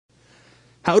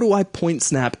How do I point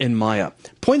snap in Maya?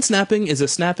 Point snapping is a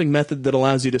snapping method that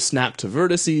allows you to snap to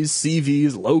vertices,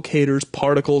 CVs, locators,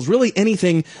 particles, really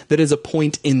anything that is a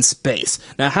point in space.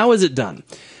 Now, how is it done?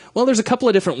 Well, there's a couple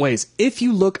of different ways. If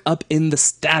you look up in the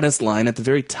status line at the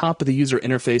very top of the user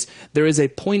interface, there is a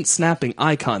point snapping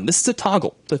icon. This is a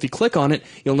toggle. So if you click on it,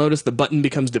 you'll notice the button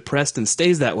becomes depressed and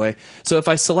stays that way. So if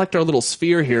I select our little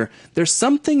sphere here, there's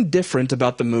something different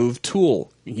about the move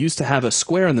tool. It used to have a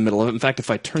square in the middle of it. In fact,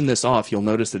 if I turn this off, you'll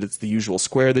notice that it's the usual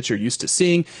square that you're used to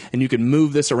seeing, and you can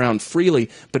move this around freely.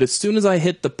 But as soon as I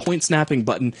hit the point snapping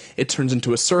button, it turns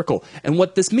into a circle. And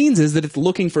what this means is that it's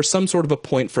looking for some sort of a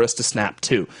point for us to snap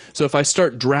to. So if I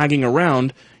start dragging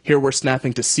around, here we're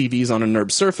snapping to CVs on a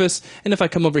NURB surface, and if I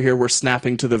come over here, we're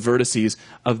snapping to the vertices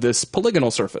of this polygonal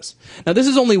surface. Now, this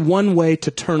is only one way to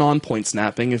turn on point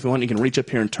snapping. If you want, you can reach up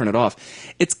here and turn it off.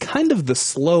 It's kind of the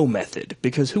slow method,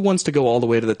 because who wants to go all the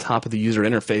way to the top of the user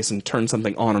interface and turn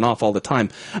something on and off all the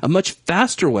time? A much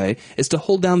faster way is to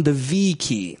hold down the V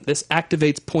key. This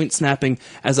activates point snapping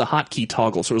as a hotkey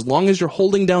toggle. So as long as you're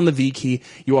holding down the V key,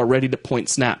 you are ready to point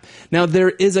snap. Now, there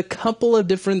are a couple of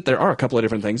different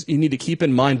things you need to keep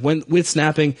in mind with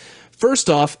snapping. First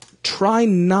off, try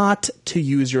not to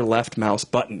use your left mouse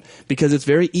button, because it's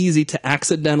very easy to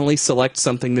accidentally select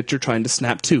something that you're trying to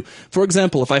snap to. For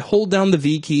example, if I hold down the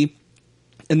V key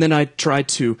and then I try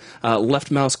to left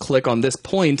mouse click on this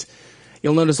point,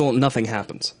 you'll notice nothing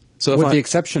happens. So with the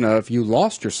exception of you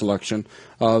lost your selection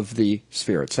of the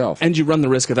sphere itself. And you run the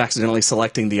risk of accidentally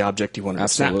selecting the object you want to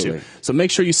snap to. So make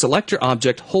sure you select your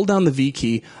object, hold down the V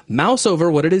key, mouse over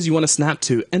what it is you want to snap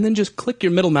to, and then just click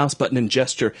your middle mouse button and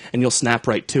gesture, and you'll snap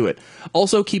right to it.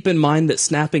 Also, keep in mind that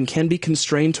snapping can be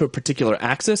constrained to a particular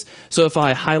axis. So if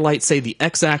I highlight, say, the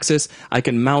x-axis, I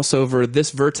can mouse over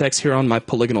this vertex here on my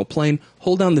polygonal plane,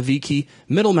 hold down the V key,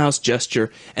 middle mouse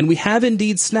gesture, and we have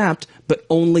indeed snapped, but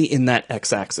only in that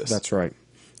x-axis. That's right.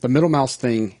 The middle mouse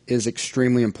thing is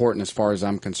extremely important as far as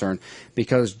I'm concerned,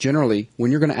 because generally,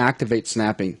 when you're going to activate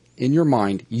snapping, in your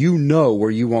mind, you know where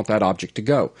you want that object to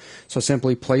go. So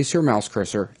simply place your mouse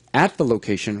cursor at the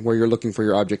location where you're looking for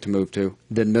your object to move to,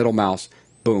 then middle mouse,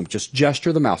 boom, just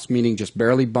gesture the mouse, meaning just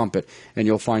barely bump it, and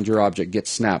you'll find your object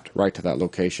gets snapped right to that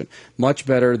location. Much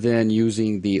better than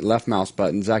using the left mouse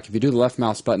button. Zach, if you do the left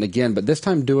mouse button again, but this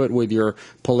time do it with your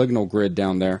polygonal grid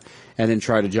down there, and then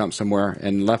try to jump somewhere,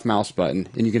 and left mouse button,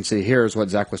 and you can see here's what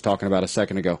Zach was talking about a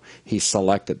second ago. He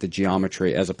selected the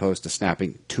geometry as opposed to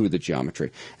snapping to the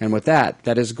geometry. And with that,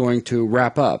 that is going to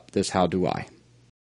wrap up this How Do I.